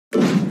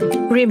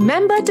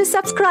Remember to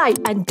subscribe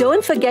and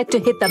don't forget to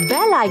hit the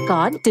bell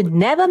icon to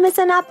never miss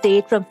an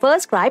update from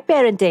FirstCry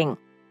Parenting.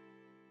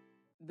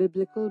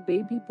 Biblical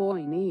baby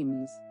boy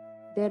names.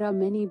 There are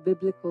many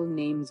biblical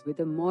names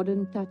with a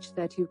modern touch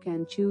that you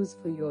can choose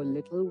for your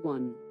little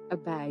one.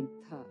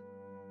 Abagtha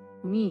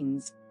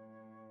means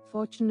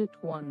fortunate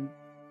one.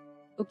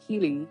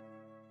 Okili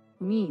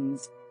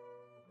means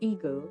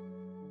eagle.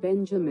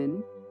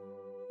 Benjamin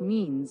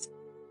means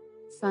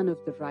son of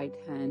the right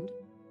hand.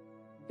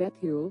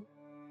 Bethuel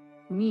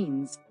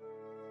means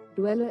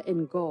dweller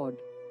in God.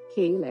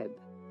 Caleb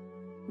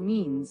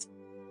means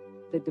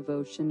the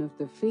devotion of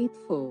the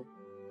faithful.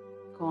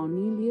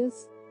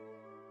 Cornelius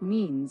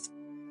means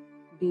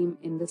beam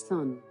in the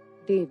sun.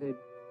 David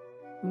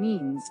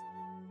means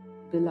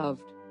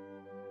beloved.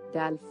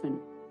 Dalphon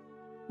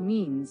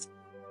means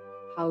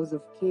house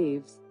of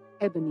caves.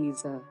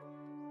 Ebenezer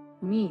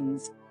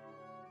means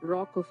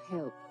rock of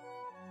help.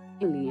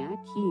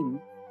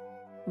 Eliakim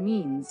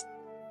means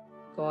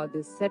God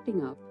is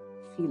setting up.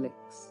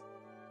 Felix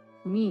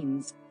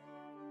means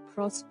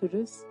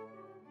prosperous.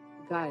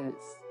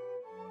 Gaius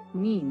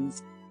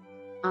means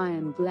I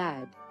am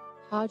glad.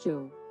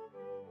 Hajo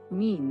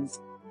means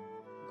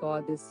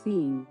God is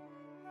seeing.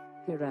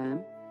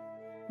 Hiram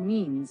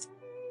means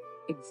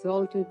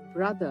exalted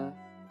brother.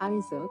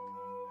 Isaac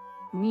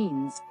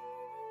means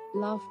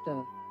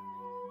laughter.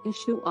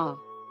 Yeshua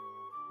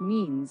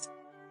means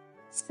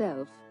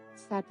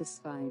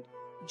self-satisfied.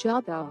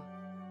 Jada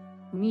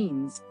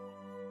means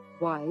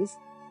wise.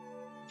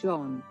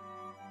 John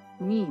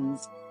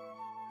means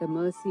the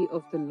mercy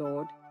of the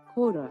Lord.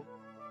 Korah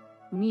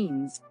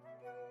means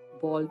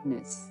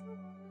baldness.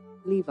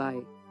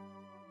 Levi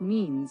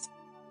means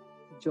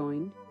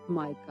joined.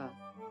 Micah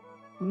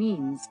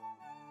means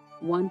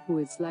one who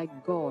is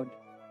like God.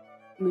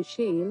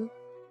 Mishael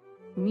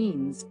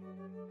means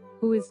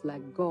who is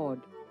like God.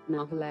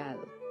 Nahalal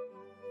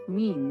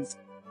means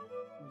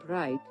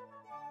bright.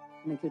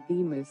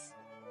 Nicodemus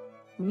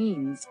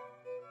means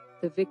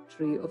the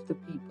victory of the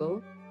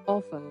people.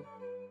 Offer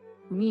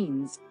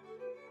means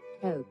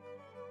help.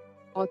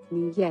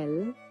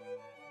 Othniel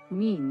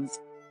means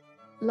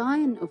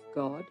lion of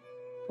God.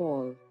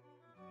 Paul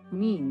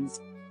means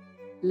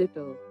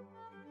little.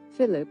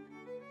 Philip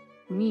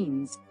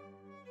means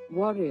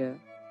warrior.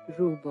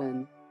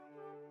 Reuben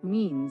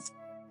means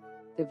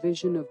the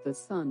vision of the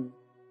sun.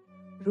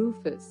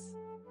 Rufus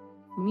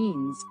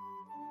means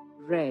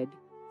red.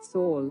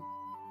 Saul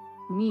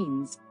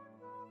means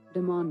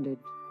demanded.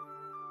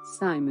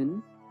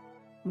 Simon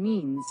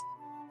means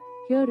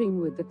hearing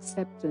with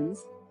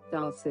acceptance.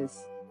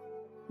 Tarsus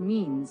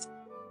means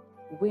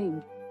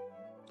winged.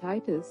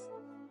 Titus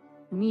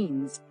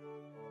means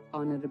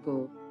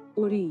honorable.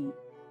 Uri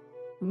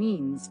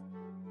means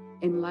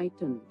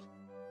enlightened.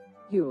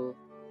 Yul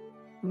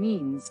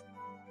means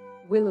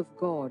will of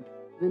God.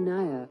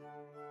 Benaiah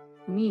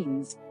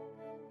means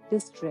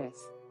distress.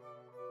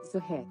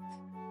 Zoheth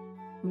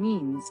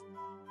means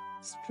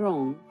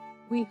strong.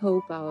 We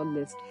hope our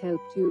list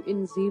helped you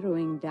in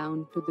zeroing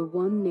down to the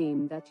one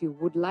name that you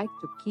would like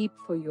to keep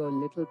for your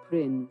little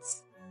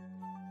prince.